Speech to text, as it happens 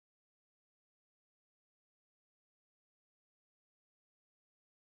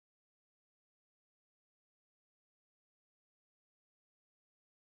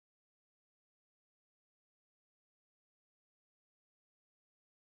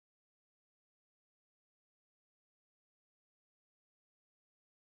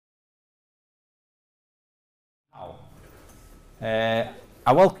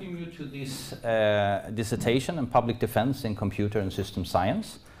I welcome you to this dissertation on public defense in computer and system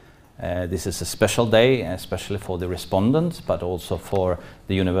science. This is a special day, especially for the respondents, but also for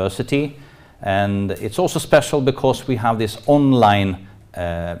the university. And it's also special because we have this online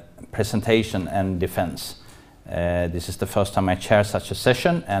presentation and defense. This is the first time I chair such a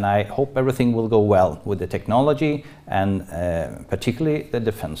session, and I hope everything will go well with the technology and particularly the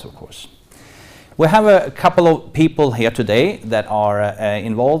defense, of course. We have a couple of people here today that are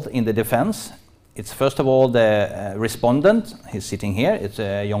involved in the defense. It's first of all the respondent. He's sitting here. It's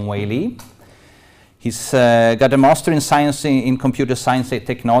Yongwei Li. He's got a master in science in computer science and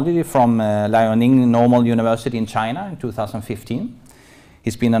technology from Liaoning Normal University in China in 2015.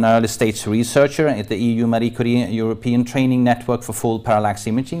 He's been an early stage researcher at the EU Marie Curie European Training Network for Full Parallax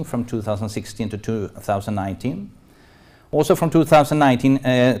Imaging from 2016 to 2019. Also from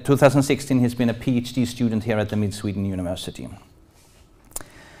 2016 he's been a PhD student here at the Mid-Sweden University.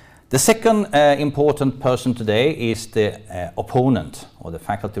 The second important person today is the opponent or the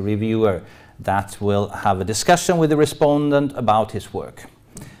faculty reviewer that will have a discussion with the respondent about his work.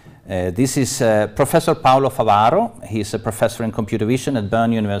 This is Professor Paolo Favaro. He's a professor in computer vision at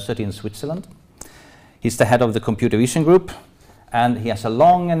Bern University in Switzerland. He's the head of the computer vision group, and he has a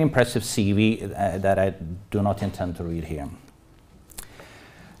long and impressive CV that I do not intend to read here.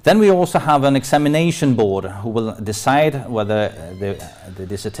 Then we also have an examination board who will decide whether the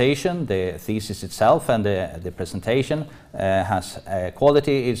dissertation, the thesis itself, and the presentation has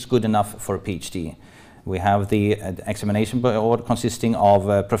quality is good enough for a PhD. We have the examination board consisting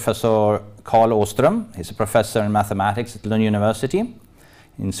of Professor Karl Åström. He's a professor in mathematics at Lund University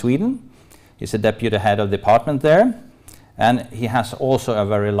in Sweden. He's a deputy head of the department there, and he has also a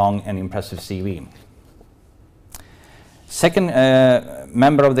very long and impressive CV. Second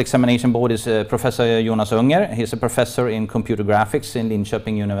member of the examination board is Professor Jonas Unger. He's a professor in computer graphics in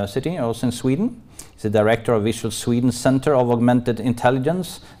Linköping University, also in Sweden. He's the director of Visual Sweden Center of Augmented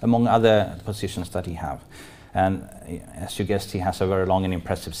Intelligence, among other positions that he has. And as you guessed, he has a very long and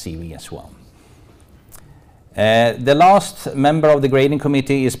impressive CV as well. The last member of the grading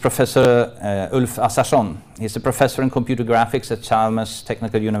committee is Professor Assarsson. He's a professor in computer graphics at Chalmers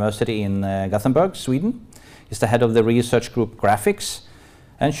Technical University in Gothenburg, Sweden. He's the head of the research group graphics,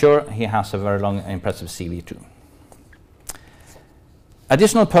 and sure, he has a very long and impressive CV too.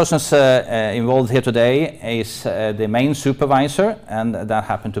 Additional persons involved here today is the main supervisor, and that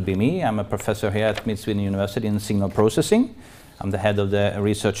happened to be me. I'm a professor here at Mid-Sweden University in signal processing. I'm the head of the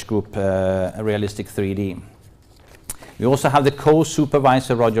research group Realistic 3D. We also have the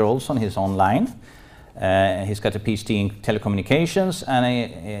co-supervisor Roger Olsson. He's online. He's got a PhD in telecommunications, and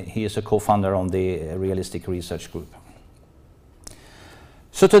he is a co-founder on the Realistic Research Group.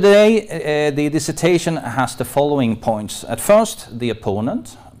 So today the dissertation has the following points. At first, the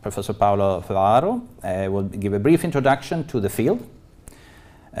opponent, Professor Paolo Favaro, will give a brief introduction to the field.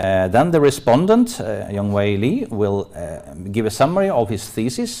 Then the respondent, Yongwei Li, will give a summary of his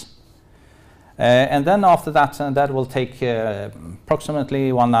thesis. And then after that, that will take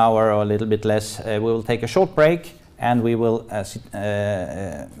approximately 1 hour or a little bit less. We will take a short break, and we will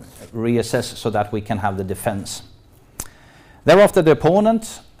reassess so that we can have the defense. Thereafter, the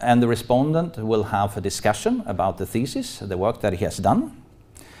opponent and the respondent will have a discussion about the thesis, the work that he has done.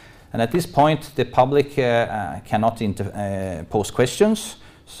 And at this point, the public cannot pose questions,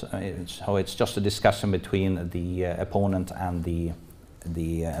 so it's just a discussion between the opponent and the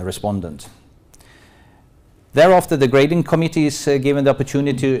respondent. Thereafter, the grading committee is given the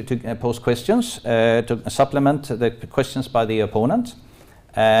opportunity to pose questions, to supplement the questions by the opponent,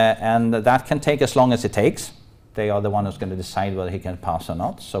 and that can take as long as it takes. They are the one who's going to decide whether he can pass or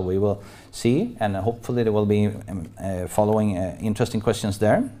not, so we will see, and hopefully there will be following interesting questions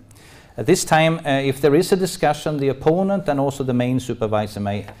there. At this time, if there is a discussion, the opponent and also the main supervisor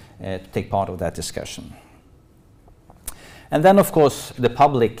may take part of that discussion. And then, of course, the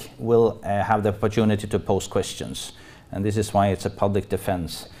public will have the opportunity to pose questions. And this is why it's a public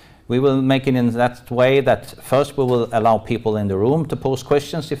defense. We will make it in that way that first we will allow people in the room to pose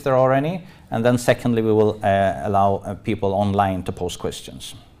questions if there are any. And then secondly, we will allow people online to pose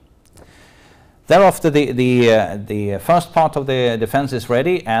questions. Thereafter, the first part of the defense is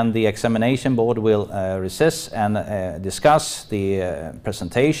ready, and the examination board will recess and discuss the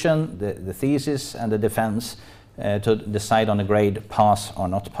presentation, the thesis, and the defense to decide on a grade pass or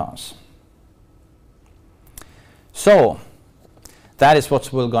not pass. So that is what's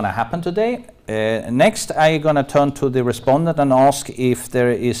going to happen today. Next, I'm going to turn to the respondent and ask if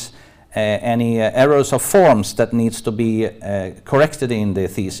there is any errors of forms that needs to be corrected in the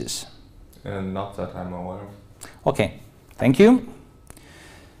thesis. Not that I'm aware of. Okay, Thank you.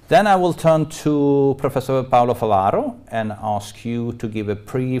 Then I will turn to Professor Paolo Favaro and ask you to give a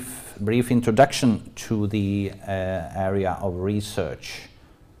brief introduction to the area of research.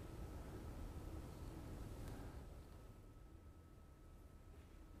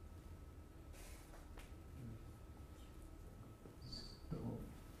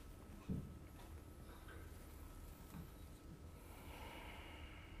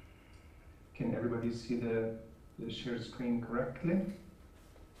 Can everybody see the share screen correctly?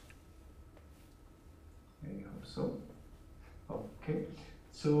 I hope so. Okay.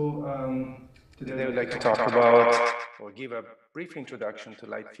 So today I would like to talk about or give a brief introduction to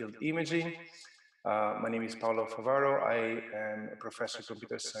light field imaging. My name is Paolo Favaro. I am a professor of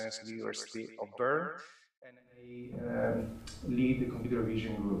computer science at the University of Bern, and I lead the computer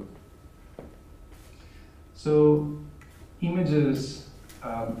vision group. So images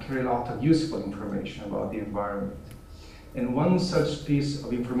carry a lot of useful information about the environment. And one such piece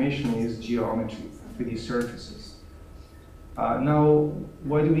of information is geometry, 3D surfaces. Now,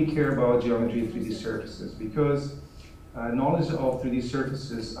 why do we care about geometry 3D surfaces? Because knowledge of 3D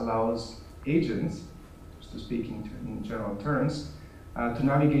surfaces allows agents, to speak in general terms, to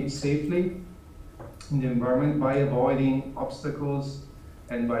navigate safely in the environment by avoiding obstacles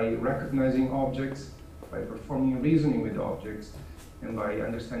and by recognizing objects, by performing reasoning with objects, and by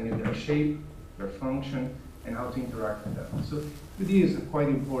understanding their shape, their function, and how to interact with them. So 3D is a quite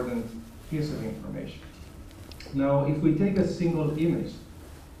important piece of information. Now, if we take a single image,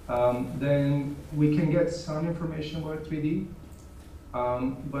 then we can get some information about 3D,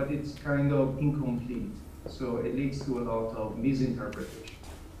 but it's kind of incomplete. So it leads to a lot of misinterpretation.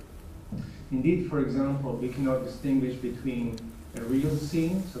 Indeed, for example, we cannot distinguish between a real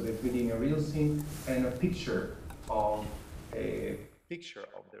scene, so the 3D in a real scene, and a picture of the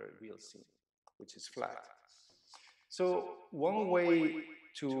real scene, which is flat. So one way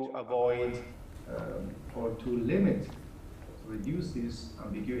to avoid or to limit, to reduce these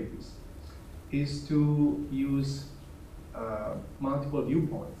ambiguities, is to use multiple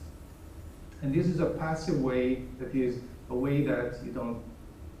viewpoints. And this is a passive way, that is a way that you don't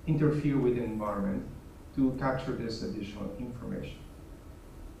interfere with the environment to capture this additional information.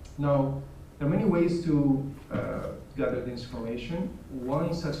 Now, there are many ways to gather this information.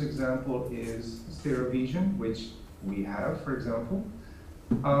 One such example is stereo vision, which we have, for example.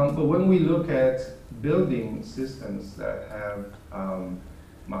 But when we look at building systems that have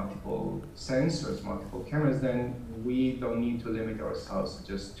multiple sensors, multiple cameras, then we don't need to limit ourselves to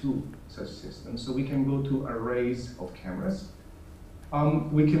just two such systems. So we can go to arrays of cameras.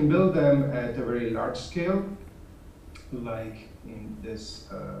 We can build them at a very large scale, like in this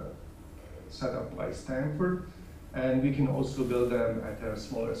setup by Stanford. And we can also build them at a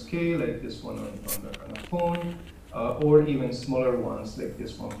smaller scale, like this one on a phone, or even smaller ones like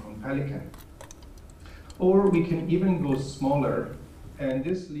this one from Pelican. Or we can even go smaller, and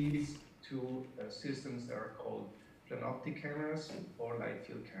this leads to systems that are called planoptic cameras or light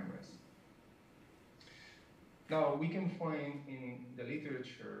field cameras. Now, we can find in the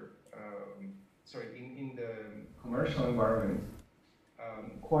literature, in the commercial environment,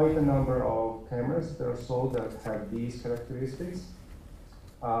 quite a number of cameras that are sold that have these characteristics.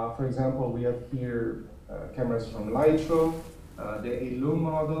 For example, we have here cameras from Lytro, the Lund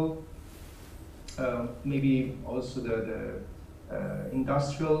model, maybe also the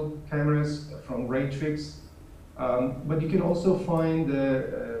industrial cameras from Raytrix. But you can also find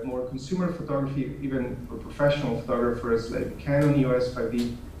the more consumer photography, even for professional photographers, like Canon EOS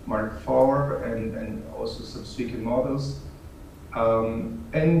 5D Mark IV and also subsequent models.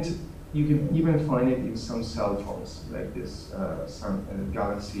 And you can even find it in some cell phones, like this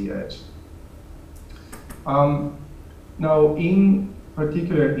Galaxy Edge. Now, in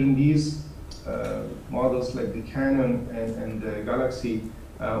particular, in these models like the Canon and the Galaxy,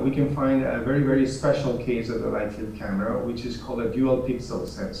 we can find a very, very special case of the light field camera, which is called a dual pixel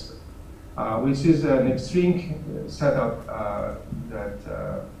sensor, which is an extreme setup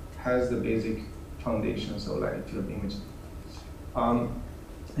that has the basic foundations of light field imaging.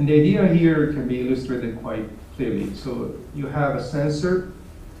 And the idea here can be illustrated quite clearly. So you have a sensor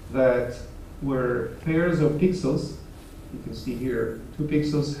where pairs of pixels, you can see here, 2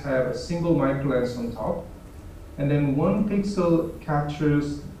 pixels have a single microlens on top, and then 1 pixel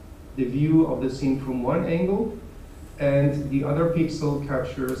captures the view of the scene from one angle, and the other pixel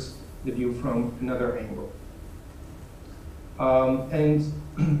captures the view from another angle. And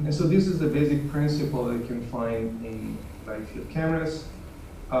so this is the basic principle that you can find in light field cameras.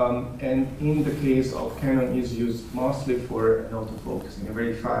 And in the case of Canon, is used mostly for an autofocusing, a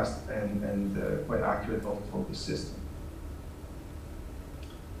very fast and quite accurate autofocus system.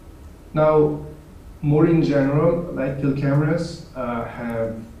 Now, more in general, light field cameras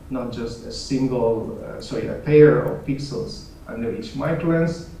have not just a single, a pair of pixels under each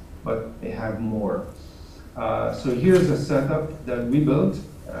microlens, but they have more. So here's a setup that we built.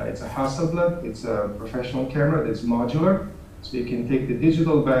 It's a Hasselblad. It's a professional camera that's modular. So you can take the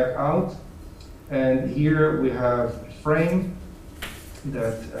digital back out. And here we have a frame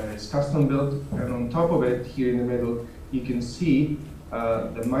that is custom built. And on top of it, here in the middle, you can see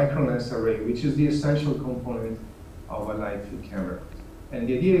the microlens array, which is the essential component of a light field camera. And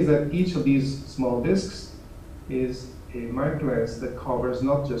the idea is that each of these small discs is a microlens that covers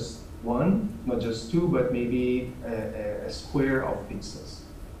not just one, not just two, but maybe a square of pixels.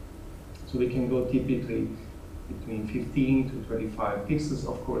 So we can go typically between 15 to 25 pixels.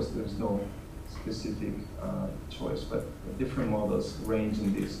 Of course, there's no specific choice, but different models range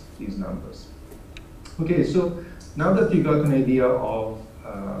in these numbers. Okay, so now that you got an idea of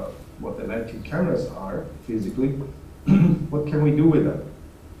what the light field cameras are physically, what can we do with them?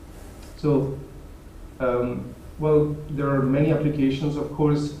 So, well, there are many applications. Of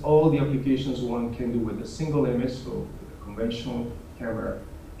course, all the applications one can do with a single image, so a conventional camera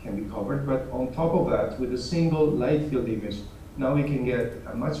can be covered. But on top of that, with a single light field image, now we can get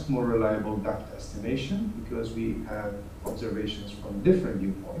a much more reliable depth estimation because we have observations from different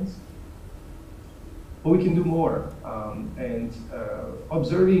viewpoints. But we can do more.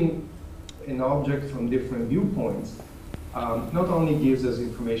 Observing an object from different viewpoints not only gives us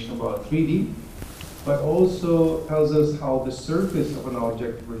information about 3D, but also tells us how the surface of an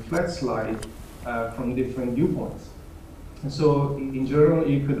object reflects light from different viewpoints. And so in general,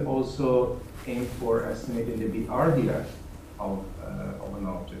 you could also aim for estimating the RDF of an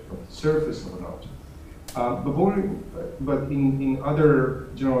object, of the surface of an object. But in other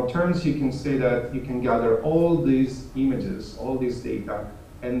general terms, you can say that you can gather all these images, all this data,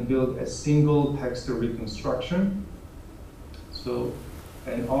 and build a single texture reconstruction. So,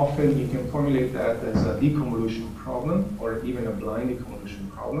 and often you can formulate that as a deconvolution problem, or even a blind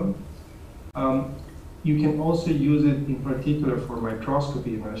deconvolution problem. You can also use it in particular for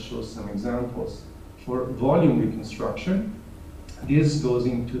microscopy, and I'll show some examples. For volume reconstruction, this goes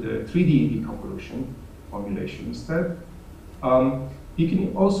into the 3D deconvolution formulation instead. You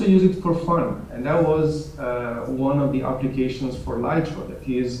can also use it for fun, and that was one of the applications for LITRO, that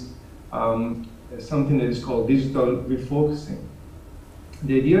is something that is called digital refocusing.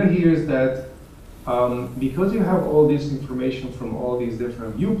 The idea here is that because you have all this information from all these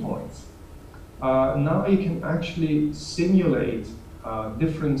different viewpoints, now you can actually simulate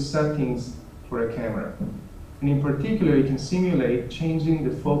different settings for a camera. And in particular, you can simulate changing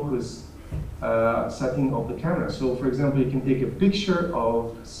the focus setting of the camera. So for example, you can take a picture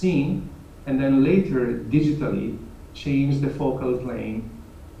of a scene and then later digitally change the focal plane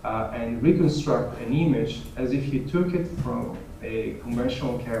and reconstruct an image as if you took it from a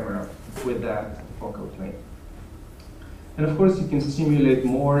conventional camera with that focal plane. And of course, you can simulate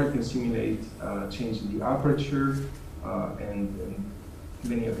more. You can simulate changing the aperture and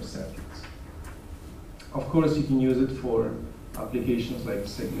many other settings. Of course, you can use it for applications like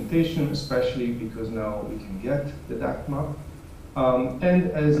segmentation, especially because now we can get the depth map.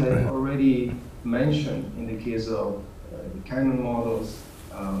 And as I already mentioned, in the case of the Canon models,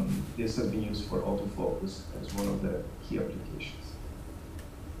 this has been used for autofocus as one of the key applications.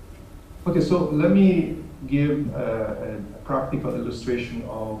 Okay, so let me give a practical illustration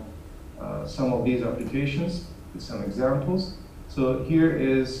of some of these applications with some examples. So here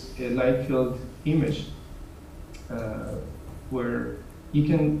is a light field image where you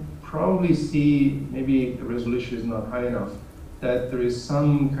can probably see, maybe the resolution is not high enough, that there is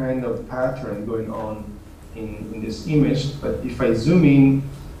some kind of pattern going on in this image. But if I zoom in,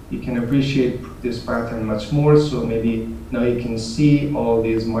 you can appreciate this pattern much more. So maybe now you can see all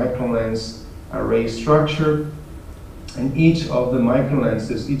these microlens array structure. And each of the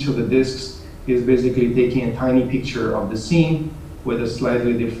microlenses, each of the discs, is basically taking a tiny picture of the scene with a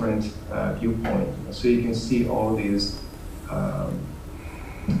slightly different viewpoint. So you can see all these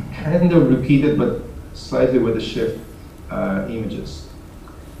kind of repeated, but slightly with a shift images.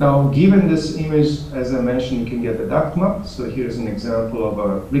 Now, given this image, as I mentioned, you can get a depth map. So here's an example of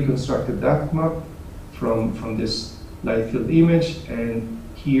a reconstructed depth map from this light field image. And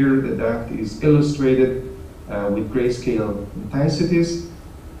here the depth is illustrated with grayscale intensities,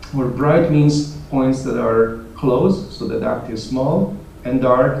 where bright means points that are close, so the depth is small, and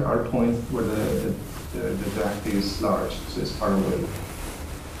dark are points where the depth is large, so it's far away.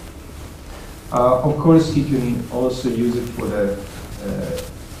 Of course, you can also use it for the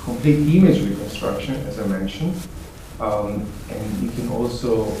complete image reconstruction, as I mentioned. And you can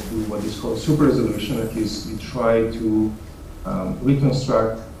also do what is called super resolution, that is, you try to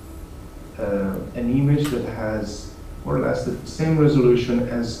reconstruct an image that has more or less the same resolution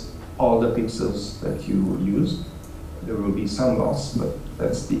as all the pixels that you use. There will be some loss, but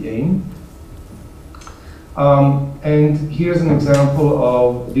that's the aim. And here's an example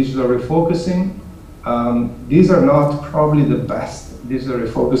of digital refocusing. These are not probably the best digital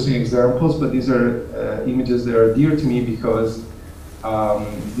refocusing examples, but these are images that are dear to me because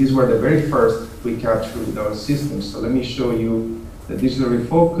these were the very first we captured with our system. So let me show you the digital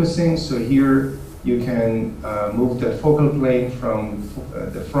refocusing. So here you can move the focal plane from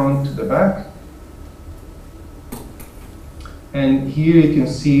the front to the back. And here you can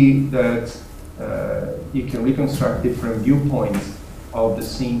see that you can reconstruct different viewpoints of the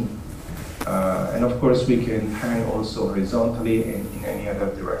scene. And of course, we can pan also horizontally and in any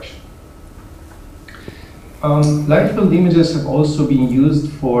other direction. Light field images have also been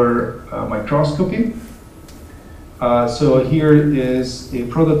used for microscopy. So here is a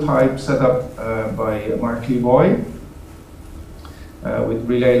prototype set up by Mark Levoy with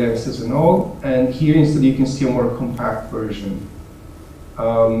relay lenses and all. And here instead you can see a more compact version.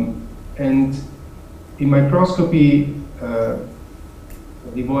 And in microscopy,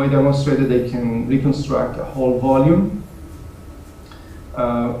 Levoy demonstrated they can reconstruct a whole volume.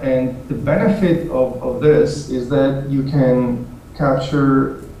 And the benefit of this is that you can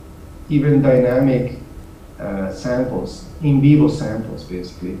capture even dynamic samples, in vivo samples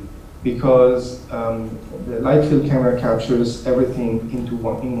basically, because the light field camera captures everything in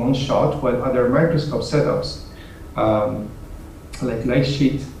one shot, while other microscope setups, like light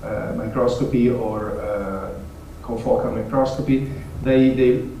sheet microscopy or confocal microscopy,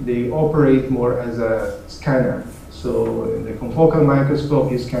 they operate more as a scanner. So in the confocal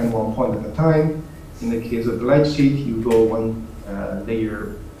microscope, you scan one point at a time. In the case of the light sheet, you go one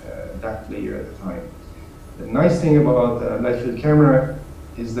layer, depth layer at a time. The nice thing about a light field camera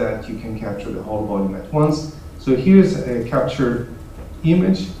is that you can capture the whole volume at once. So here's a captured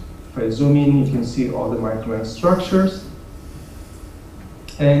image. If I zoom in, you can see all the microlens structures.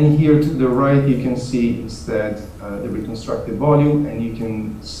 And here to the right, you can see instead the reconstructed volume, and you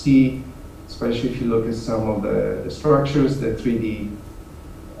can see, especially if you look at some of the structures, the 3D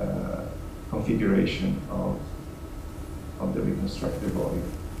configuration of the reconstructed volume.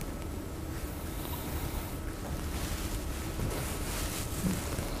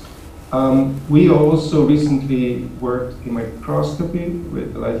 We also recently worked in microscopy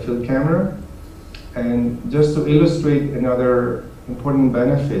with the light field camera, and just to illustrate another important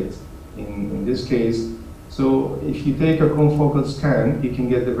benefit in this case, so if you take a confocal scan, you can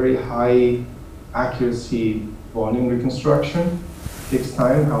get a very high accuracy volume reconstruction. It takes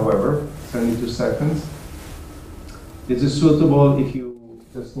time, however, 72 seconds. This is suitable if you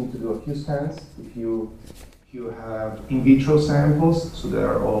just need to do a few scans, if you have in vitro samples, so they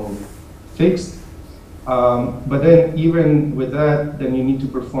are all fixed. But then even with that, then you need to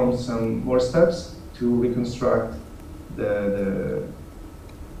perform some more steps to reconstruct the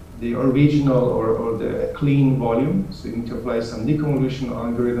original or the clean volume. So you need to apply some deconvolution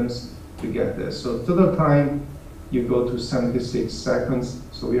algorithms to get this. So total time, you go to 76 seconds,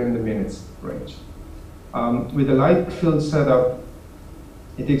 so we are in the minutes range. With the light field setup,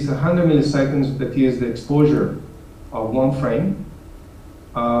 it takes 100 milliseconds, that is the exposure of one frame.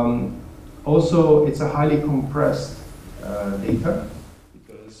 Also, it's a highly compressed data,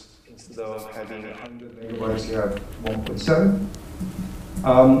 because instead of having 100 megabytes, you have 1.7.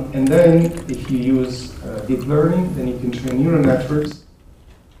 And then if you use deep learning, then you can train neural networks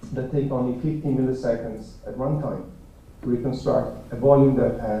that take only 15 milliseconds at runtime to reconstruct a volume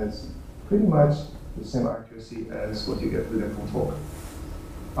that has pretty much the same accuracy as what you get with a confocal.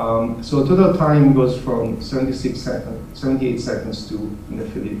 So total time goes from 78 seconds to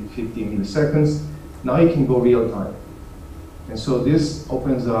 15 milliseconds. Now you can go real time. And so this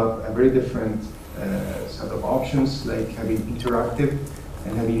opens up a very different set of options, like having interactive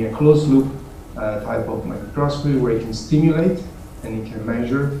and having a closed loop type of microscopy where you can stimulate and you can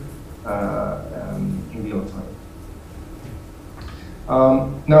measure in real time.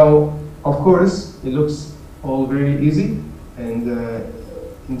 Now, of course, it looks all very easy, and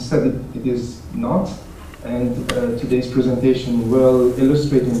instead it is not. And today's presentation will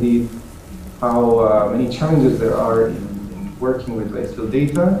illustrate indeed how many challenges there are in working with light field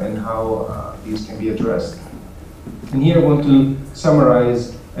data and how these can be addressed. And here I want to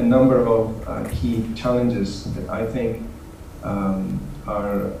summarize a number of key challenges that I think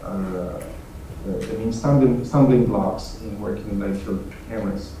are the main stumbling blocks in working with light field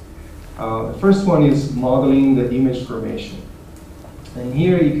cameras. The first one is modeling the image formation. And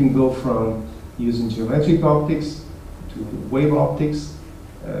here you can go from using geometric optics to wave optics,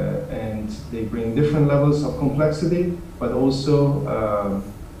 and they bring different levels of complexity, but also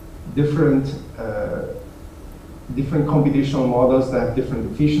different computational models that have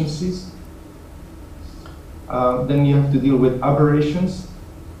different efficiencies. Then you have to deal with aberrations,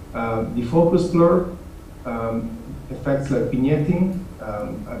 defocus blur, effects like vignetting.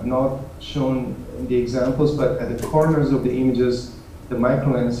 I've not shown the examples, but at the corners of the images, the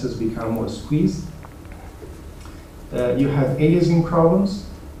micro lenses become more squeezed. You have aliasing problems,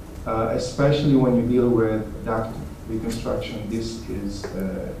 especially when you deal with adaptive reconstruction. This is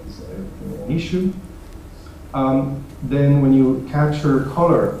an issue. Then when you capture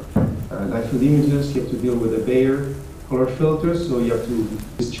color, light field images, you have to deal with a Bayer color filter, so you have to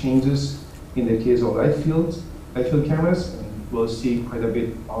do changes in the case of light field cameras, and we'll see quite a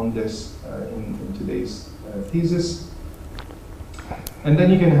bit on this in today's thesis. And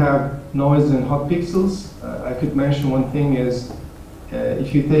then you can have noise and hot pixels. I could mention one thing is,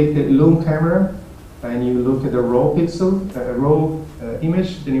 if you take the Lund camera and you look at a raw pixel, a raw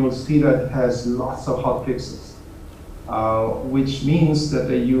image, then you will see that it has lots of hot pixels, which means that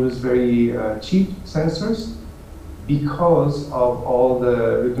they use very cheap sensors because of all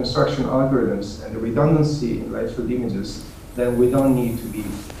the reconstruction algorithms and the redundancy in light field images. Then we don't need to be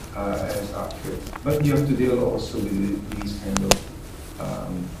as accurate. But you have to deal also with these kind of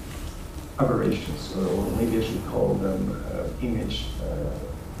aberrations, or maybe I should call them image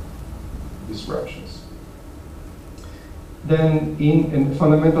disruptions. Then a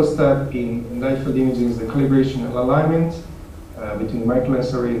fundamental step in light field imaging is the calibration and alignment between the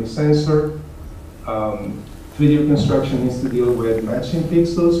microlens array and the sensor. 3D reconstruction needs to deal with matching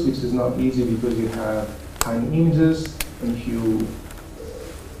pixels, which is not easy because you have tiny images, and if you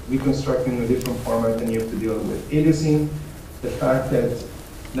reconstruct in a different format, then you have to deal with aliasing. The fact that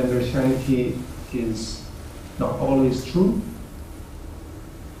Lambertianity is not always true.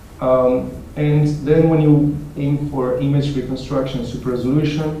 And then when you aim for image reconstruction super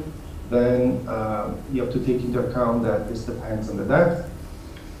resolution, then you have to take into account that this depends on the depth.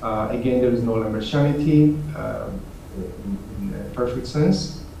 Again, there is no Lambertianity in a perfect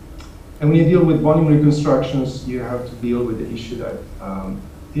sense. And when you deal with volume reconstructions, you have to deal with the issue that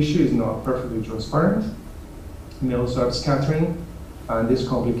tissue is not perfectly transparent. You may also have scattering, and this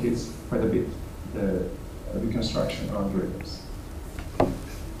complicates quite a bit the reconstruction algorithms.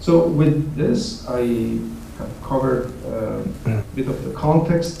 So with this, I have covered a bit of the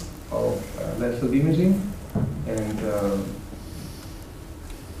context of light field imaging, and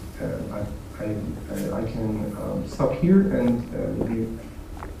I can stop here, and maybe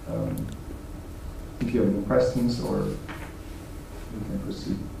if you have any questions, or we can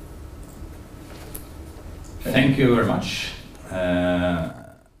proceed. Thank you very much,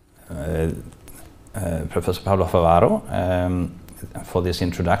 Professor Paolo Favaro, for this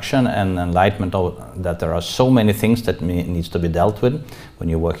introduction and enlightenment of that there are so many things that needs to be dealt with when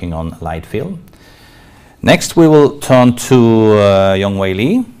you're working on light field. Next, we will turn to Yongwei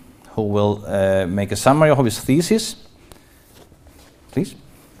Li, who will make a summary of his thesis. Please.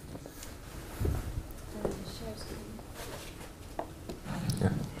 Yeah.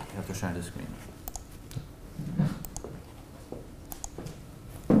 You have to share the screen.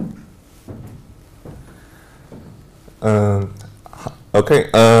 Okay,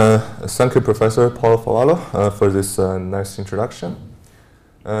 thank you, Professor Paolo Favaro, for this nice introduction.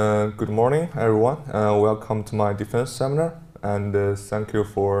 Good morning, everyone. Welcome to my defense seminar, and thank you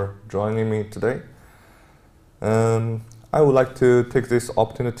for joining me today. I would like to take this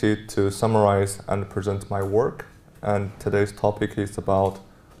opportunity to summarize and present my work, and today's topic is about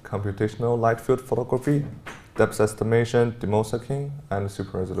computational light field photography, depth estimation, Demosaicing, and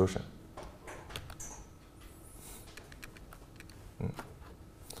super resolution.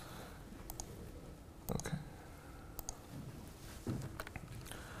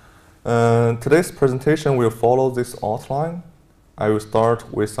 Today's presentation will follow this outline. I will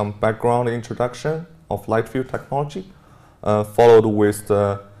start with some background introduction of light field technology, followed with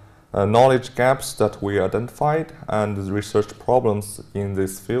the knowledge gaps that we identified and the research problems in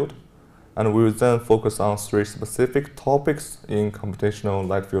this field. And we will then focus on 3 specific topics in computational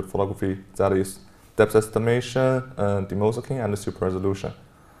light field photography, that is depth estimation, Demosaicing, and super resolution.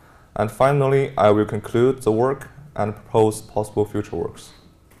 And finally, I will conclude the work and propose possible future works.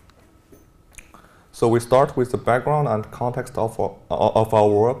 So we start with the background and context of our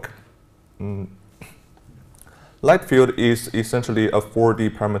work. Light field is essentially a 4D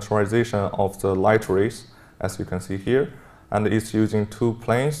parameterization of the light rays, as you can see here. and it's using two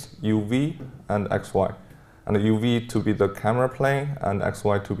planes, UV and XY. And UV to be the camera plane and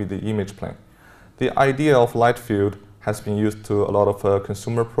XY to be the image plane. The idea of light field has been used to a lot of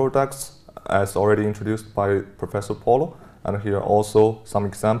consumer products, as already introduced by Professor Paolo. And here also some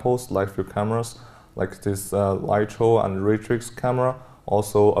examples, light field cameras, like this Litro and Raytrix camera,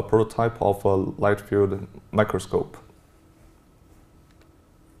 also a prototype of a light field microscope.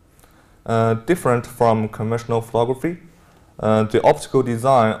 Different from conventional photography, the optical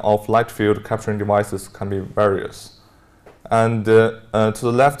design of light field capturing devices can be various. And to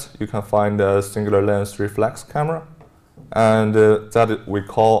the left, you can find a singular lens reflex camera, and that we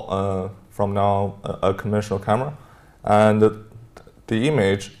call from now a conventional camera. And the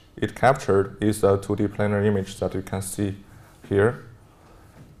image it captured is a 2D planar image that you can see here.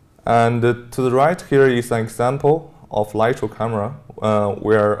 And to the right here is an example of Litro camera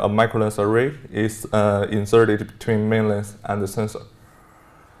where a microlens array is inserted between main lens and the sensor.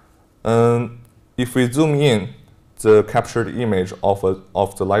 If we zoom in the captured image of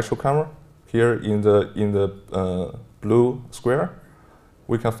the Litro camera here in the blue square,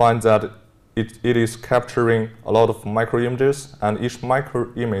 we can find that it is capturing a lot of micro images, and each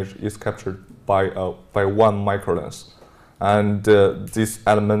micro image is captured by one microlens. And this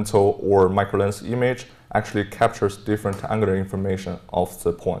elemental or microlens image actually captures different angular information of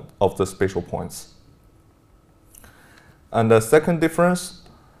the spatial points. And the second difference,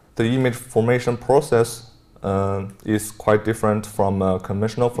 the image formation process is quite different from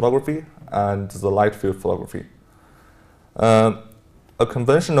conventional photography and the light field photography. A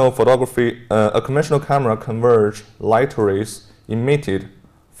conventional camera converges light rays emitted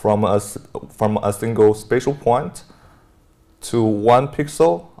from a single spatial point to one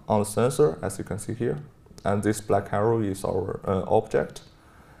pixel on the sensor, as you can see here. And this black arrow is our object.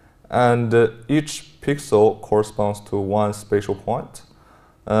 And each pixel corresponds to one spatial point.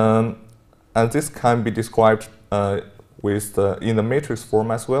 And this can be described in the matrix form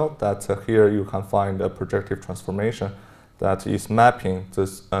as well, that here you can find a projective transformation that is mapping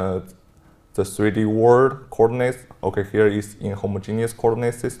this, the 3D world coordinates, okay, here is in homogeneous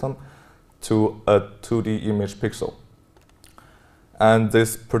coordinate system, to a 2D image pixel. And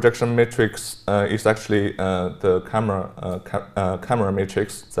this projection matrix is actually the camera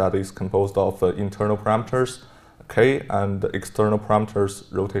matrix that is composed of internal parameters, K, and external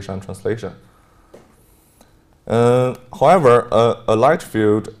parameters, rotation and translation. However, a light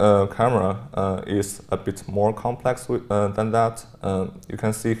field camera is a bit more complex than that. You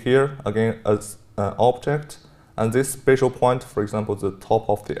can see here, again, as an object, and this spatial point, for example, the top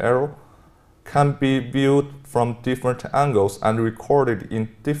of the arrow, can be viewed from different angles and recorded in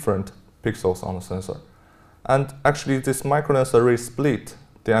different pixels on the sensor. And actually, this microlens array split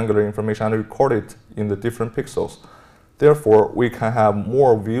the angular information and record it in the different pixels. Therefore, we can have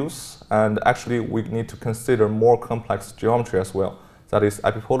more views, and actually we need to consider more complex geometry as well. That is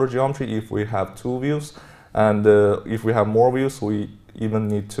epipolar geometry if we have two views, and if we have more views, we even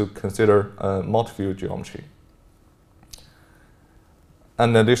need to consider multi-view geometry.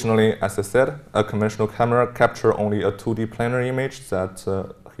 And additionally, as I said, a conventional camera captures only a 2D planar image that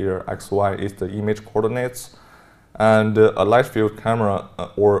here XY is the image coordinates. And a light field camera,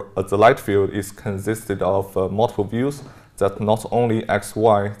 the light field is consisted of multiple views that not only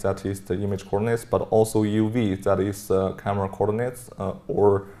XY, that is the image coordinates, but also UV, that is camera coordinates,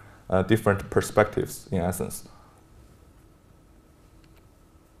 or different perspectives in essence.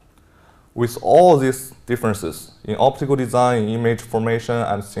 With all these differences in optical design, image formation,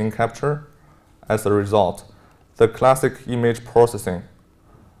 and scene capture, as a result, the classic image processing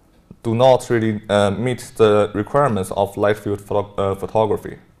do not really meet the requirements of light field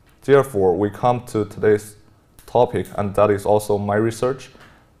photography. Therefore, we come to today's topic, and that is also my research,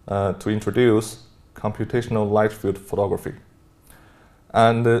 to introduce computational light field photography.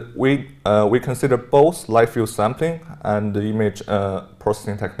 And we consider both light field sampling and the image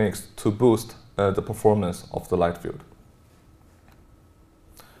processing techniques to boost the performance of the light field.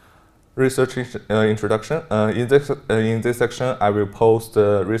 Research introduction. In this section, I will pose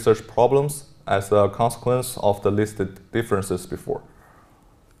the research problems as a consequence of the listed differences before.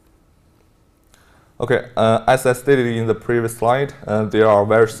 Okay, as I stated in the previous slide, there are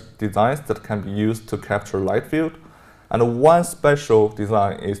various designs that can be used to capture light field. And one special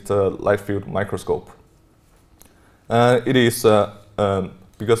design is the light field microscope. It is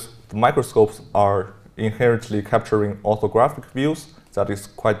because the microscopes are inherently capturing orthographic views that is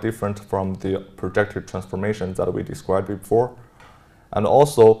quite different from the projected transformation that we described before. And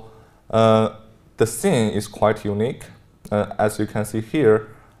also, the scene is quite unique. As you can see here,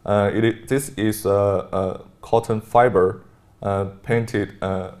 this is a cotton fiber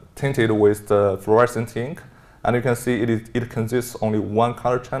tinted with the fluorescent ink, and you can see it consists only one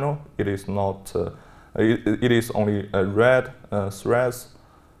color channel. It is not. It is only red threads,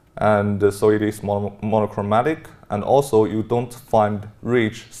 and so it is monochromatic. And also, you don't find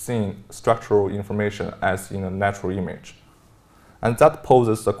rich, thin structural information as in a natural image, and that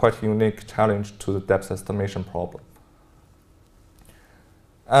poses a quite unique challenge to the depth estimation problem.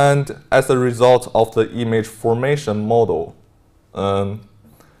 And as a result of the image formation model,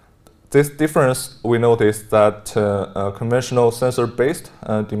 this difference, we notice that conventional sensor-based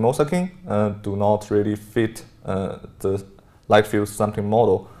Demosaicing do not really fit the light field sampling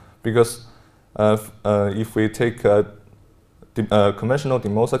model, because if we take conventional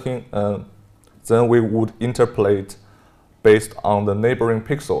Demosaicing, then we would interpolate based on the neighboring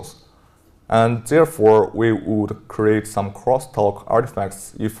pixels. And therefore, we would create some crosstalk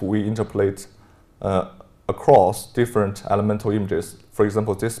artifacts if we interpolate across different elemental images. For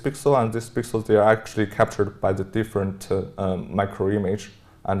example, this pixel and this pixel, they are actually captured by the different micro image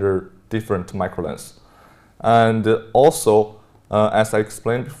under different microlens. And also, as I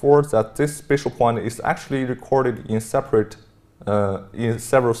explained before, that this spatial point is actually recorded in several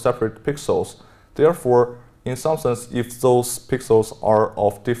separate pixels. Therefore, in some sense, if those pixels are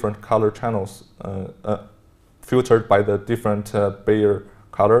of different color channels filtered by the different Bayer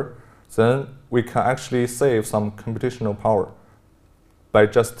color, then we can actually save some computational power by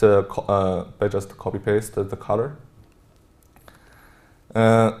just copy paste the color.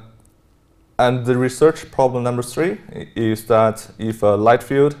 And the research problem number 3 is that if a light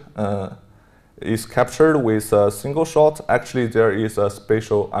field is captured with a single shot, actually there is a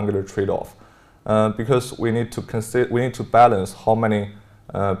spatial angular trade-off. Because we need to balance how many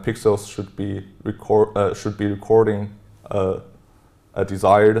pixels should be recording a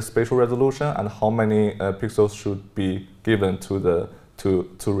desired spatial resolution and how many pixels should be given to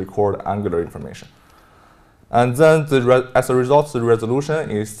record angular information. And then as a result, the resolution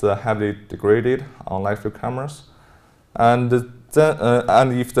is heavily degraded on light field cameras. And then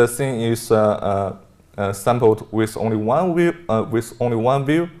and if the scene is sampled with only one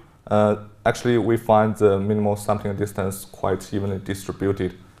view, actually, we find the minimal sampling distance quite evenly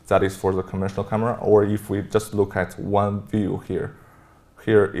distributed. That is for the conventional camera. Or if we just look at one view here,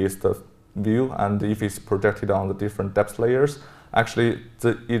 here is the view, and if it's projected on the different depth layers, actually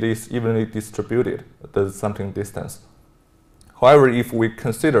it is evenly distributed, the sampling distance. However, if we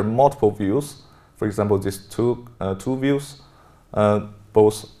consider multiple views, for example, these two views,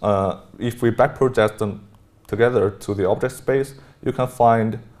 if we back project them together to the object space, you can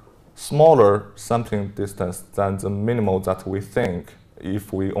find smaller sampling distance than the minimal that we think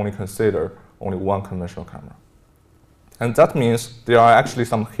if we only consider only one conventional camera. And that means there are actually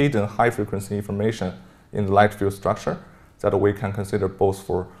some hidden high-frequency information in the light field structure that we can consider both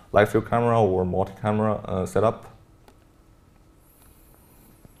for light field camera or multi-camera setup.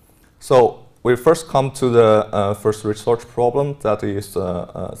 So we first come to the first research problem, that is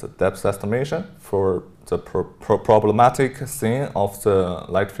the depth estimation for the problematic scene of the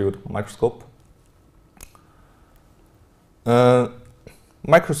light field microscope.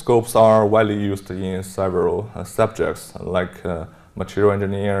 Microscopes are widely used in several subjects, like material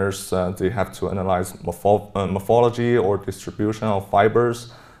engineers. They have to analyze morphology or distribution of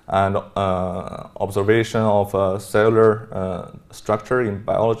fibers, and observation of cellular structure in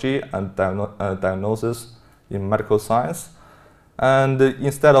biology, and diagnosis in medical science. And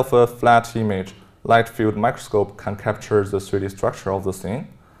instead of a flat image, light field microscope can capture the 3D structure of the scene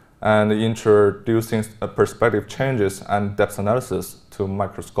and introducing perspective changes and depth analysis to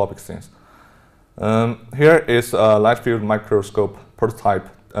microscopic scenes. Here is a light field microscope prototype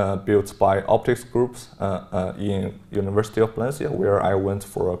built by optics groups in University of Valencia, where I went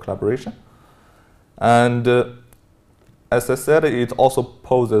for a collaboration. And as I said, it also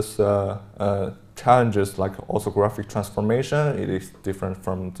poses challenges like orthographic transformation. It is different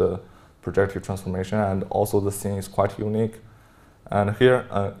from the projective transformation, and also the scene is quite unique. And here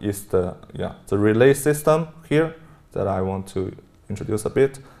is the relay system here that I want to introduce a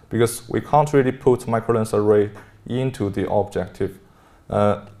bit, because we can't really put microlens array into the objective.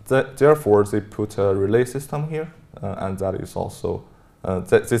 Therefore, they put a relay system here, and that is also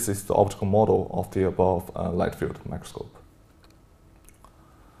this is the optical model of the above light field microscope.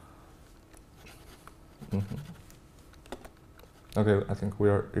 Okay, I think we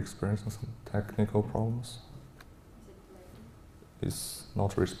are experiencing some technical problems. It's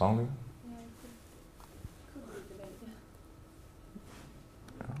not responding.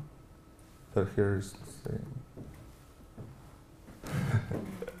 Yeah. But here is the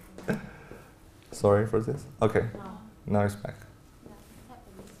same. Sorry for this. Okay. now it's back.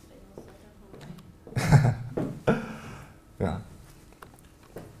 Yeah.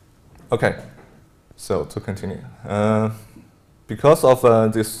 Okay. So to continue, because of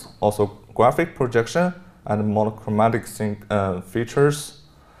this also graphic projection and monochromatic features,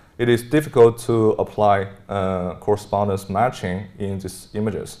 it is difficult to apply correspondence matching in these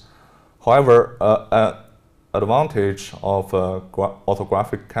images. However, an advantage of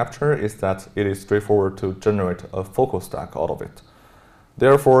orthographic capture is that it is straightforward to generate a focal stack out of it.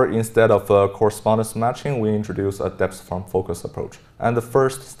 Therefore, instead of correspondence matching, we introduce a depth from focus approach. And the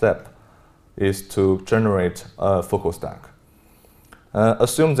first step is to generate a focal stack.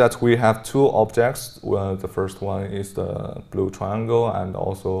 Assume that we have two objects. The first one is the blue triangle and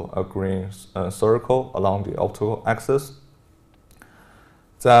also a green circle along the optical axis.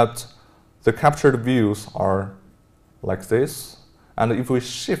 That the captured views are like this. And if we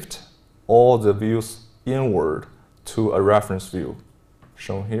shift all the views inward to a reference view,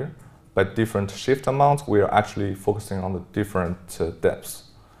 shown here, by different shift amounts, we are actually focusing on the different depths.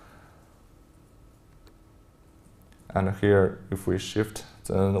 And here, if we shift,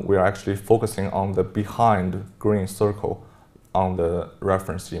 then we are actually focusing on the behind green circle on the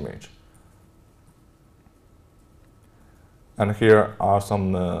reference image. And here are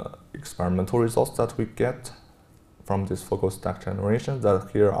some experimental results that we get from this focal stack generation. That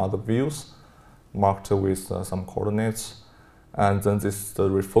here are the views marked with some coordinates. And then this is the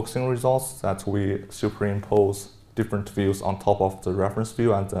refocusing results that we superimpose different views on top of the reference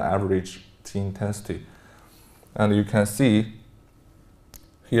view and the average T intensity. And you can see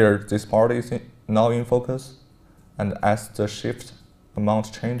here this part is now in focus, and as the shift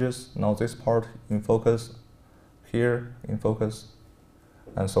amount changes, now this part in focus, here in focus,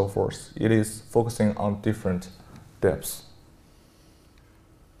 and so forth. It is focusing on different depths.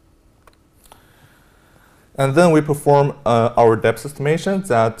 And then we perform our depth estimation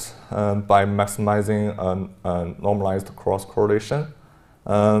that by maximizing normalized cross correlation.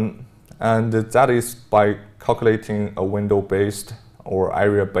 And that is by calculating a window-based or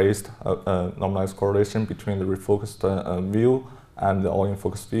area-based normalized correlation between the refocused view and the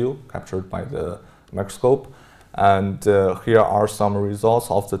all-in-focus view captured by the microscope. And here are some results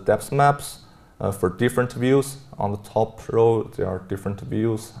of the depth maps for different views. On the top row, there are different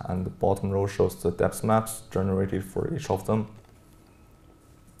views, and the bottom row shows the depth maps generated for each of them.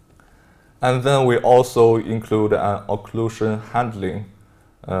 And then we also include an occlusion handling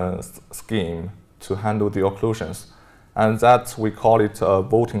scheme to handle the occlusions, and that we call it a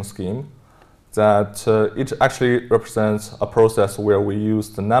voting scheme. That it actually represents a process where we use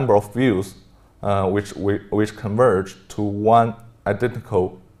the number of views which converge to one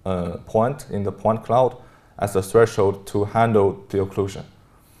identical point in the point cloud as a threshold to handle the occlusion.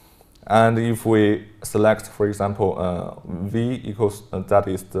 And if we select, for example, V equals, that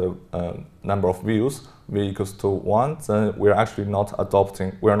is the number of views, V equals to 1, then we're actually not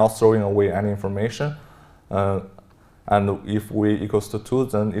adopting, we're not throwing away any information. And if V equals to 2,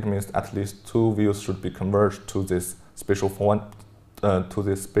 then it means at least 2 views should be converged to this spatial point,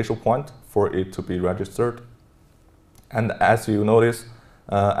 for it to be registered. And as you notice,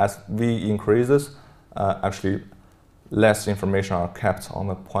 as V increases, actually less information are kept on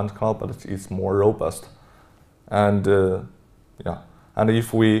the point cloud, but it's more robust. And yeah, and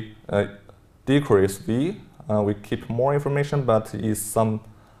if we decrease V, we keep more information, but it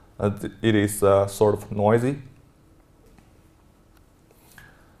is sort of noisy.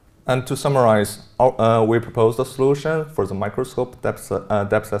 And to summarize, we proposed a solution for the microscope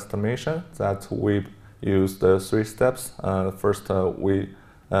depth estimation that we use the 3 steps. First, we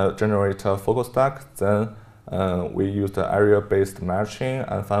generate a focal stack, then we use the area-based matching,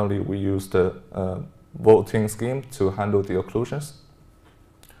 and finally we use the voting scheme to handle the occlusions.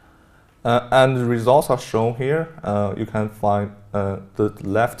 And the results are shown here. You can find the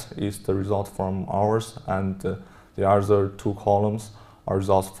left is the result from ours, and the other 2 columns are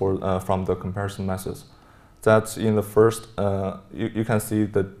results from the comparison methods. That in the first, you can see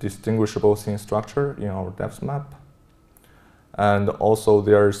the distinguishable scene structure in our depth map. And also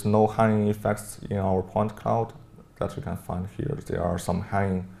there is no hanging effects in our point cloud that you can find here. There are some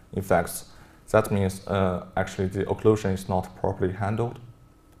hanging effects. That means actually the occlusion is not properly handled.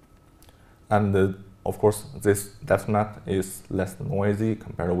 And of course, this depth map is less noisy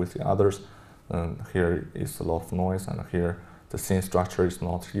compared with the others. Here is a lot of noise, and here the scene structure is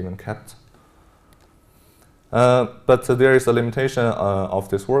not even kept. But there is a limitation of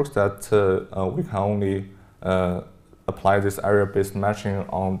this work that we can only apply this area-based matching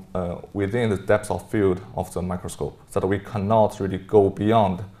on within the depth of field of the microscope, so that we cannot really go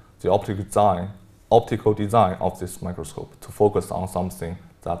beyond the optical design optical design of this microscope to focus on something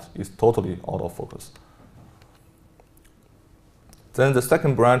that is totally out of focus. Then the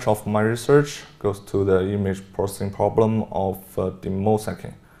second branch of my research goes to the image processing problem of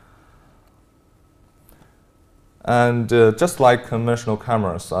Demosaicing. And just like conventional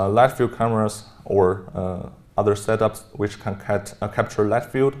cameras, light field cameras or other setups which can capture light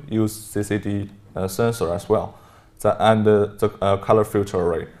field use CCD sensor as well, and the color filter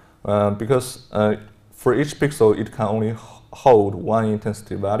array. Because for each pixel, it can only hold one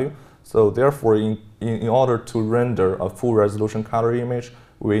intensity value. So therefore, in order to render a full resolution color image,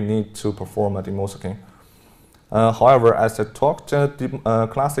 we need to perform a demosaicing. However, as I talked,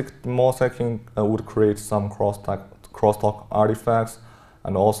 classic demosaicing would create some crosstalk artifacts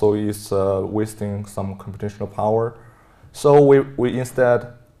and also is wasting some computational power. So we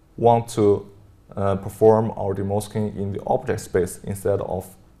instead want to perform our demosaicing in the object space instead of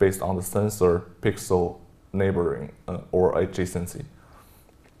based on the sensor pixel neighboring or adjacency.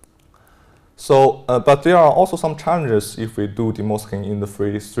 So, but there are also some challenges if we do demosaicing in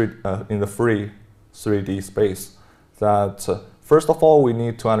the free 3D space. That first of all, we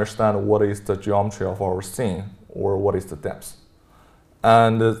need to understand what is the geometry of our scene or what is the depth.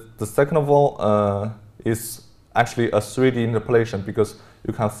 And the second of all is actually a 3D interpolation, because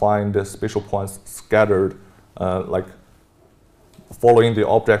you can find the spatial points scattered like following the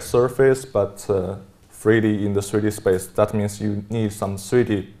object surface, but freely in the 3D space. That means you need some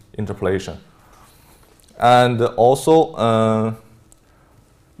 3D interpolation. And also on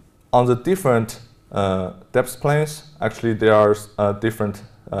the different depth planes, actually there are different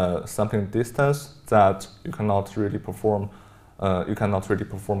sampling distance that you cannot really perform. You cannot really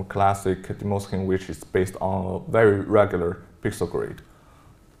perform classic demosaicing, which is based on a very regular pixel grid.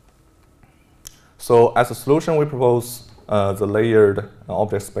 So as a solution, we propose the layered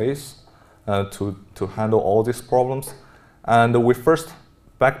object space to handle all these problems. And we first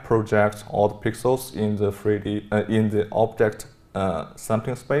back project all the pixels in the 3D in the object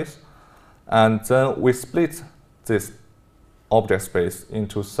sampling space, and then we split this object space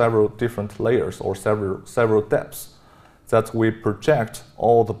into several different layers or several depths that we project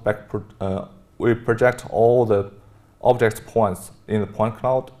all the object points in the point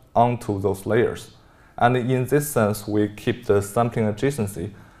cloud onto those layers. And in this sense, we keep the sampling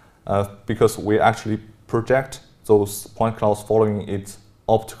adjacency because we actually project those point clouds following its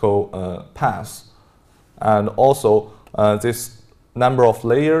optical paths. And also, this number of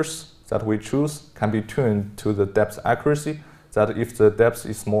layers that we choose can be tuned to the depth accuracy, that if the depth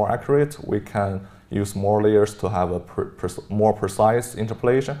is more accurate, we can use more layers to have a more precise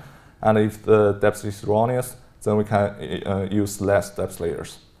interpolation. And if the depth is erroneous, then we can use less depth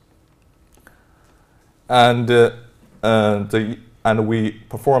layers. And we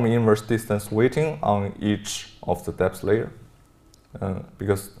perform inverse distance weighting on each of the depth layer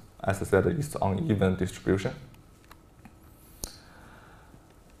because, as I said, it's uneven distribution.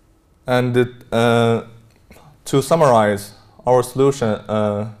 And to summarize, our solution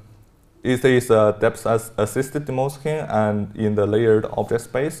it is a depth-assisted demosaicing and in the layered object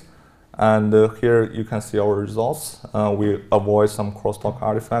space. And here you can see our results. We avoid some crosstalk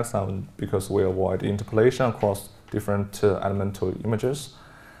artifacts because we avoid interpolation across different elemental images.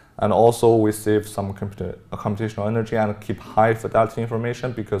 And also we save some computational energy and keep high fidelity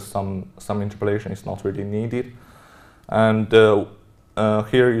information because some interpolation is not really needed. And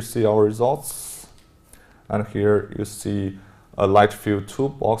here you see our results. And here you see a light field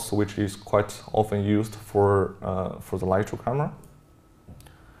toolbox, which is quite often used for the light field camera.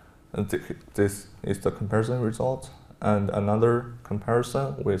 And this is the comparison result, and another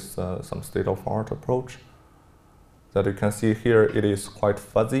comparison with some state-of-the-art approach. That you can see here, it is quite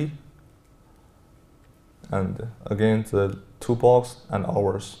fuzzy. And again, the toolbox and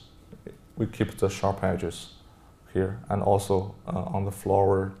ours, we keep the sharp edges here, and also on the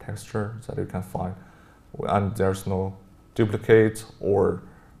flower texture that you can find. And there's no duplicate or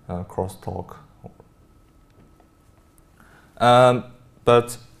crosstalk.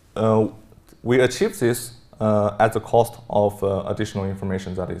 But we achieve this at the cost of additional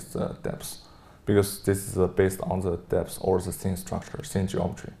information, that is depth, because this is based on the depth or the scene structure, scene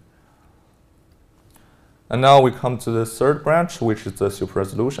geometry. And now we come to the third branch, which is the super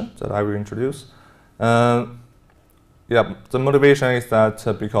resolution that I will introduce. Yeah, the motivation is that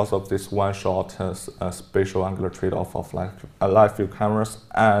because of this one-shot spatial angular trade-off of light field cameras,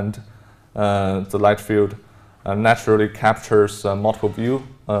 and the light field naturally captures multiple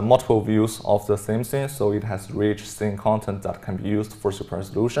views of the same scene, so it has rich scene content that can be used for super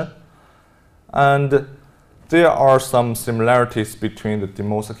resolution. And there are some similarities between the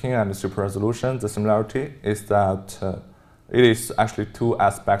Demosaicing and the super resolution. The similarity is that it is actually two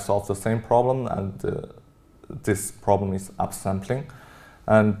aspects of the same problem, and this problem is upsampling.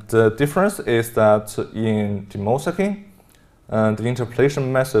 And the difference is that in Demosaicing, the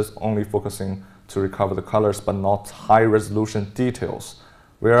interpolation method is only focusing to recover the colors but not high resolution details.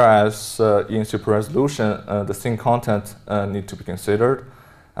 Whereas in super resolution, the scene content need to be considered.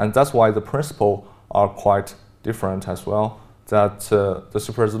 And that's why the principles are quite different as well. That the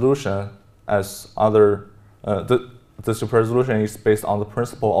super resolution the super resolution is based on the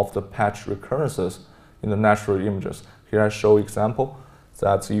principle of the patch recurrences in the natural images. Here I show example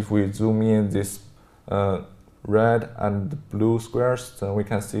that if we zoom in this red and blue squares, then we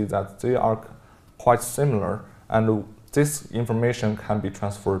can see that they are quite similar, and this information can be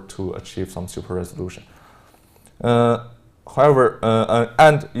transferred to achieve some super resolution. However,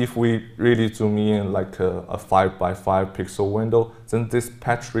 and if we really zoom in like a 5 by 5 pixel window, then this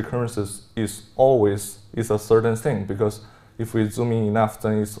patch recurrences is always a certain thing, because if we zoom in enough,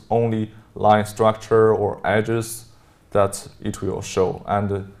 then it's only line structure or edges that it will show,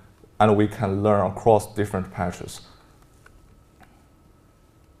 and we can learn across different patches.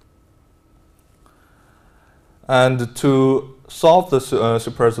 And to solve the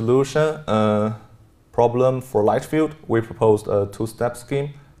super resolution problem for light field, we proposed a two-step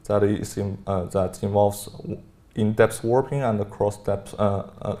scheme that involves in-depth warping and cross-depth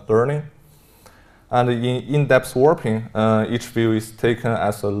learning. And in in-depth warping, each view is taken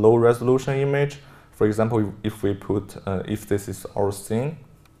as a low-resolution image. For example, if this is our scene,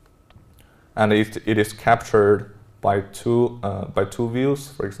 and it is captured by two views,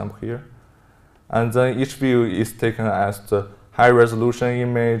 for example here, and then each view is taken as the high-resolution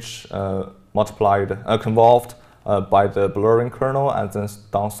image convolved by the blurring kernel and then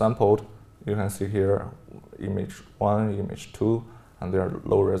downsampled. You can see here image 1, image 2, and they are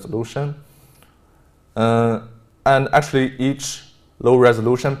low resolution. And actually each low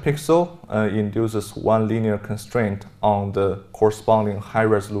resolution pixel induces one linear constraint on the corresponding high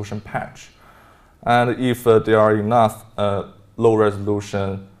resolution patch. And if there are enough low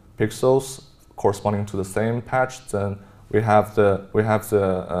resolution pixels corresponding to the same patch, then we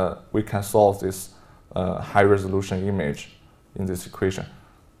can solve this high resolution image in this equation.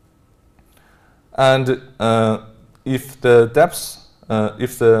 And if the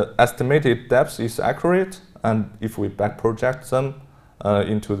estimated depth is accurate, and if we back project them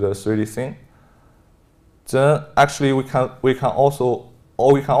into the 3D scene, then actually we can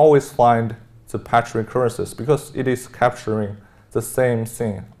always find the patch recurrences, because it is capturing the same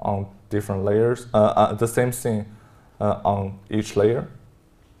thing on different layers, the same thing on each layer.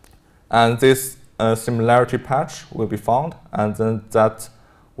 And this similarity patch will be found, and then that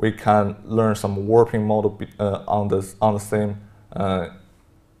we can learn some warping model on the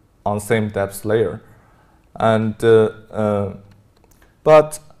same depth layer. And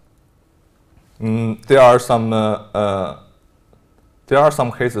but there are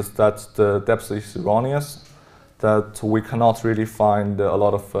some cases that the depth is erroneous, that we cannot really find a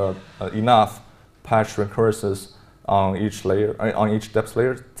lot of enough patch recurrences on each layer, on each depth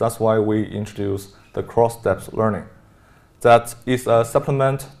layer. That's why we introduce the cross-depth learning. That is a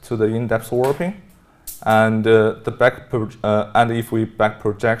supplement to the in-depth warping, and and if we back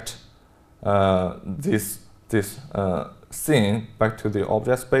project this scene back to the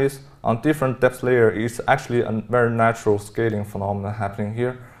object space on different depth layer, it's actually a very natural scaling phenomenon happening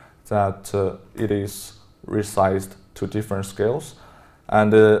here, that it is resized to different scales.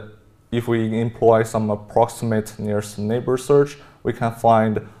 And if we employ some approximate nearest neighbor search, we can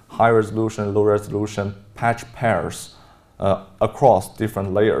find high resolution, low resolution patch pairs across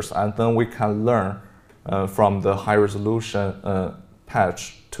different layers, and then we can learn from the high resolution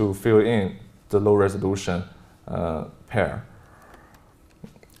patch to fill in the low resolution pair.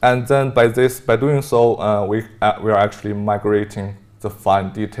 And then by doing so, we are actually migrating the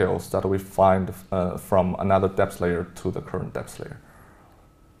fine details that we find from another depth layer to the current depth layer.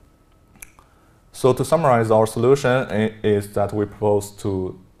 So to summarize, our solution is that we propose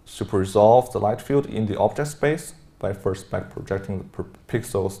to super resolve the light field in the object space by first back projecting the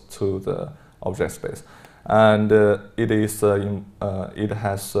pixels to the object space. And it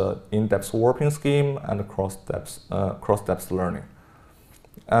has in-depth warping scheme and cross-depth learning.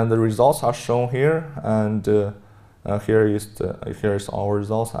 And the results are shown here, and here is our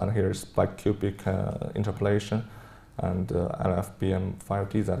results, and here is bicubic interpolation and LFBM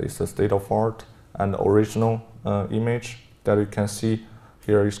 5D, that is the state-of-art and original image that you can see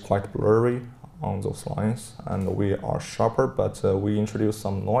here is quite blurry on those lines, and we are sharper, but we introduce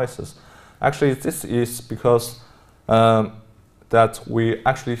some noises Actually, this is because that we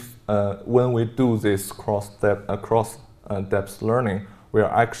actually, when we do this cross-depth learning, we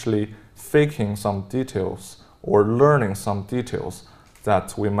are actually faking some details or learning some details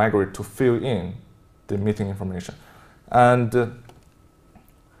that we migrate to fill in the meeting information. And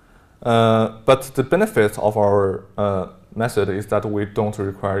but the benefit of our method is that we don't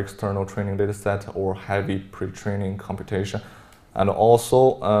require external training dataset or heavy pre-training computation. And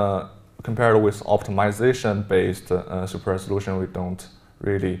also, compared with optimization-based super resolution, we don't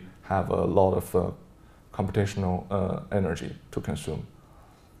really have a lot of computational energy to consume.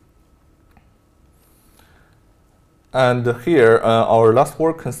 And here, our last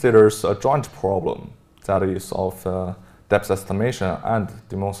work considers a joint problem that is of depth estimation and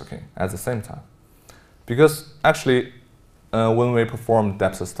Demosaicing at the same time. Because actually, when we perform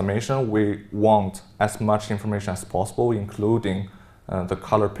depth estimation, we want as much information as possible, including the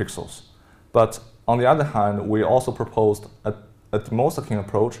color pixels. But on the other hand, we also proposed a Demosaicing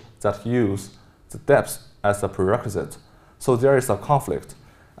approach that uses the depth as a prerequisite. So there is a conflict.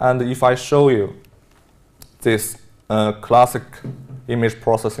 And if I show you this classic image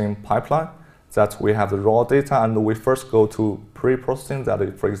processing pipeline, that we have the raw data, and we first go to pre-processing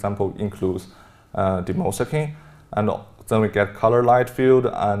that, for example, includes Demosaicing, and then we get color light field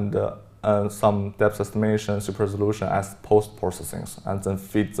and some depth estimation, super resolution as post-processings, and then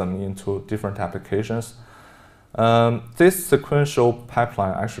feed them into different applications. This sequential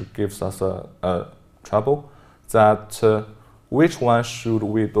pipeline actually gives us a trouble that which one should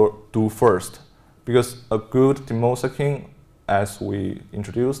we do first? Because a good Demosaicing, as we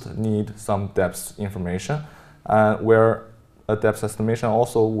introduced, need some depth information, where a depth estimation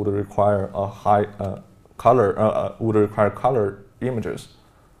also would require a high color images.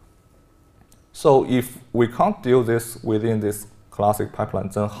 So if we can't do this within this classic pipeline,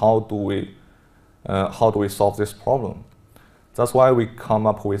 then how do we solve this problem? That's why we come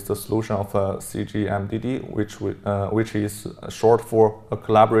up with the solution of CGMDD, which is short for a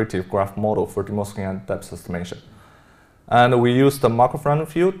collaborative graph model for Demosaicing and depth estimation. And we use the markov random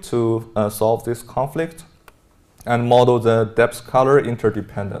field to solve this conflict and model the depth color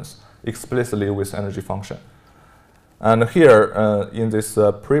interdependence explicitly with energy function. And here, in this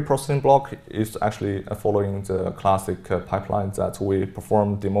pre-processing block, is actually following the classic pipeline that we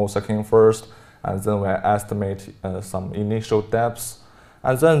perform Demosaicing first, and then we estimate some initial depths,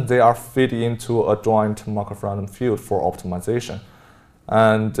 and then they are fed into a joint markov random field for optimization.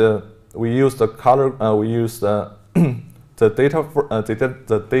 And we use the color, we use the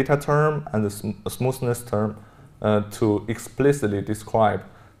data term and the smoothness term to explicitly describe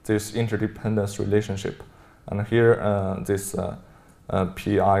this interdependence relationship. And here, this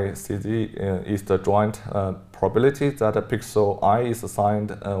PICD is the joint probability that a pixel I is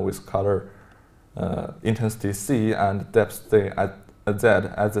assigned with color intensity C and depth Z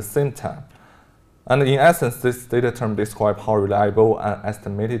at the same time. And in essence, this data term describes how reliable an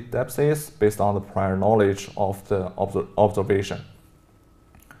estimated depth is based on the prior knowledge of the observation.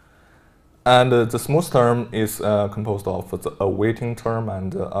 And the smooth term is composed of a weighting term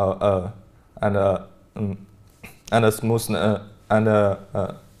and a smoothness and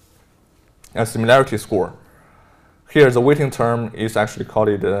a similarity score. Here, the weighting term is actually called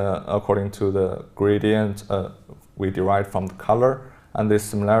according to the gradient we derived from the color, and this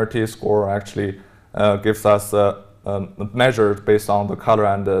similarity score actually gives us measured based on the color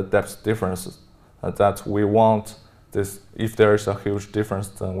and the depth differences that we want. This, if there is a huge difference,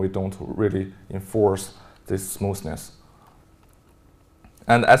 then we don't really enforce this smoothness.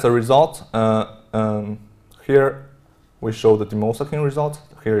 And as a result, here we show the Demosaicing result.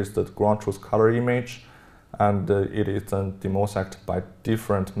 Here is the ground truth color image, and it is then demosaiced by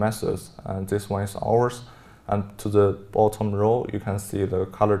different methods, and this one is ours. And to the bottom row, you can see the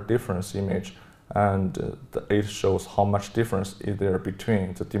color difference image, and it shows how much difference is there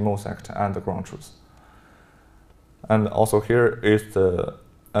between the demosaiced and the ground truth. And also here is the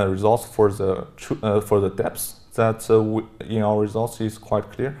results for the depths that in our results is quite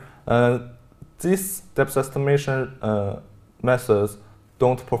clear. These depth estimation methods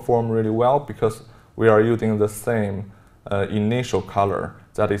don't perform really well because we are using the same initial color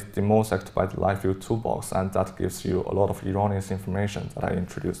that is demosaiced by the light field toolbox, and that gives you a lot of erroneous information that I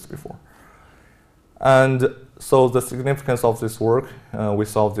introduced before. And so the significance of this work, we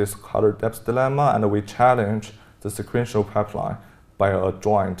solve this color depth dilemma, and we challenge the sequential pipeline by a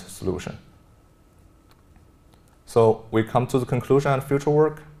joint solution. So we come to the conclusion and future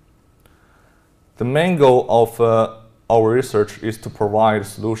work. The main goal of our research is to provide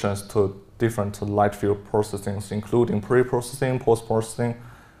solutions to different light field processings, including pre-processing, post-processing,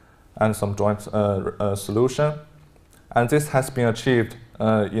 and some joint solution. And this has been achieved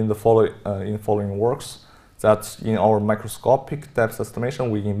in the following works. That in our microscopic depth estimation,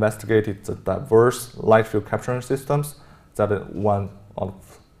 we investigated the diverse light field capturing systems. That one of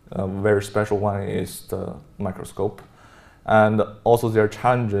very special one is the microscope. And also there are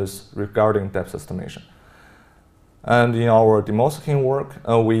challenges regarding depth estimation. And in our Demosaicing work,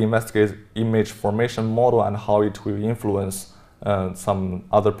 we investigate image formation model and how it will influence some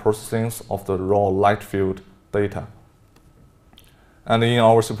other processings of the raw light field data. And in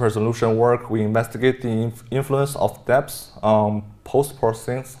our super resolution work, we investigate the influence of depths on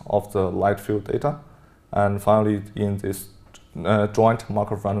post-processing of the light field data. And finally, in this joint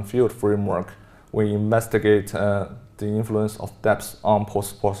macro-random field framework, we investigate the influence of depths on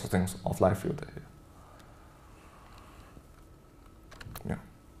post-processing of light field data.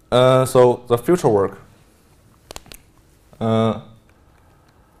 Yeah. So the future work. So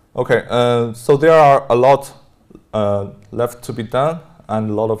there are a lot left to be done and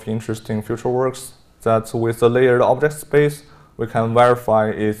a lot of interesting future works that with the layered object space we can verify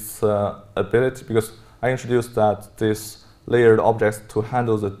its ability, because I introduced that this layered objects to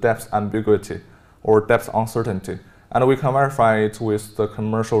handle the depth ambiguity or depth uncertainty, and we can verify it with the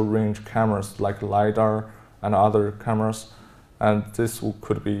commercial range cameras like LiDAR and other cameras, and this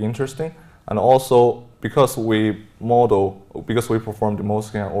could be interesting. And also because we perform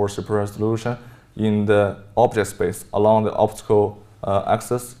Demosaicing or super resolution in the object space along the optical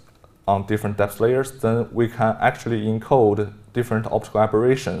axis on different depth layers, then we can actually encode different optical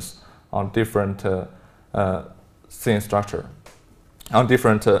aberrations on different scene structure. On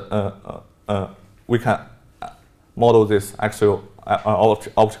different, we can model this actual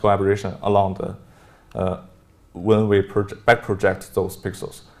optical aberration along the when we back project those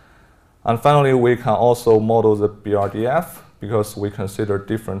pixels. And finally, we can also model the BRDF because we consider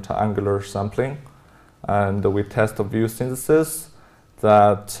different angular sampling, and we test the view synthesis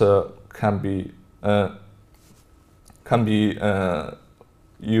that can be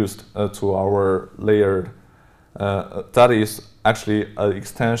used to our layered. That is actually an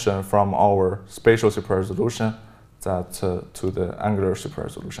extension from our spatial super resolution that to the angular super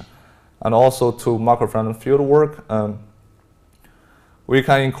resolution, and also to macro-random field work. We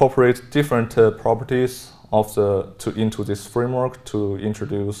can incorporate different properties of into this framework to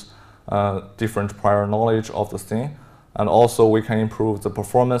introduce different prior knowledge of the scene, and also we can improve the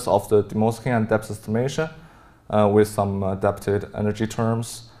performance of the Demosaicing and depth estimation with some adapted energy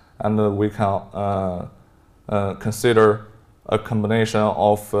terms, and we can consider a combination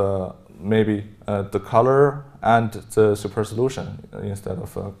of maybe the color and the super resolution instead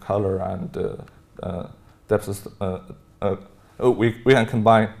of color and depth. We can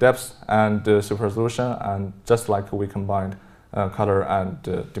combine depth and super resolution, and just like we combined color and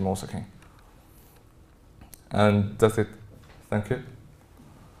Demosaicing. And that's it. Thank you.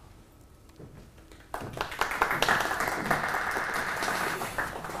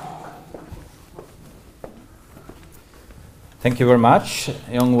 Thank you very much,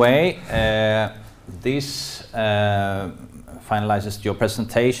 Yongwei. This finalizes your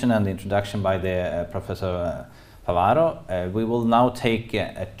presentation and the introduction by the Professor Favaro. We will now take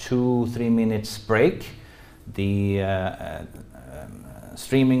a 2-3 minutes break. The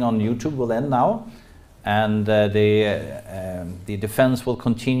streaming on YouTube will end now, and the defense will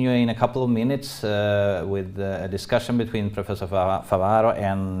continue in a couple of minutes with a discussion between Professor Favaro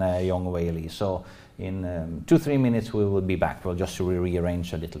and Yongwei Li. So in 2-3 minutes we will be back. We'll just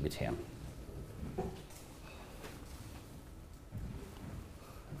rearrange a little bit here.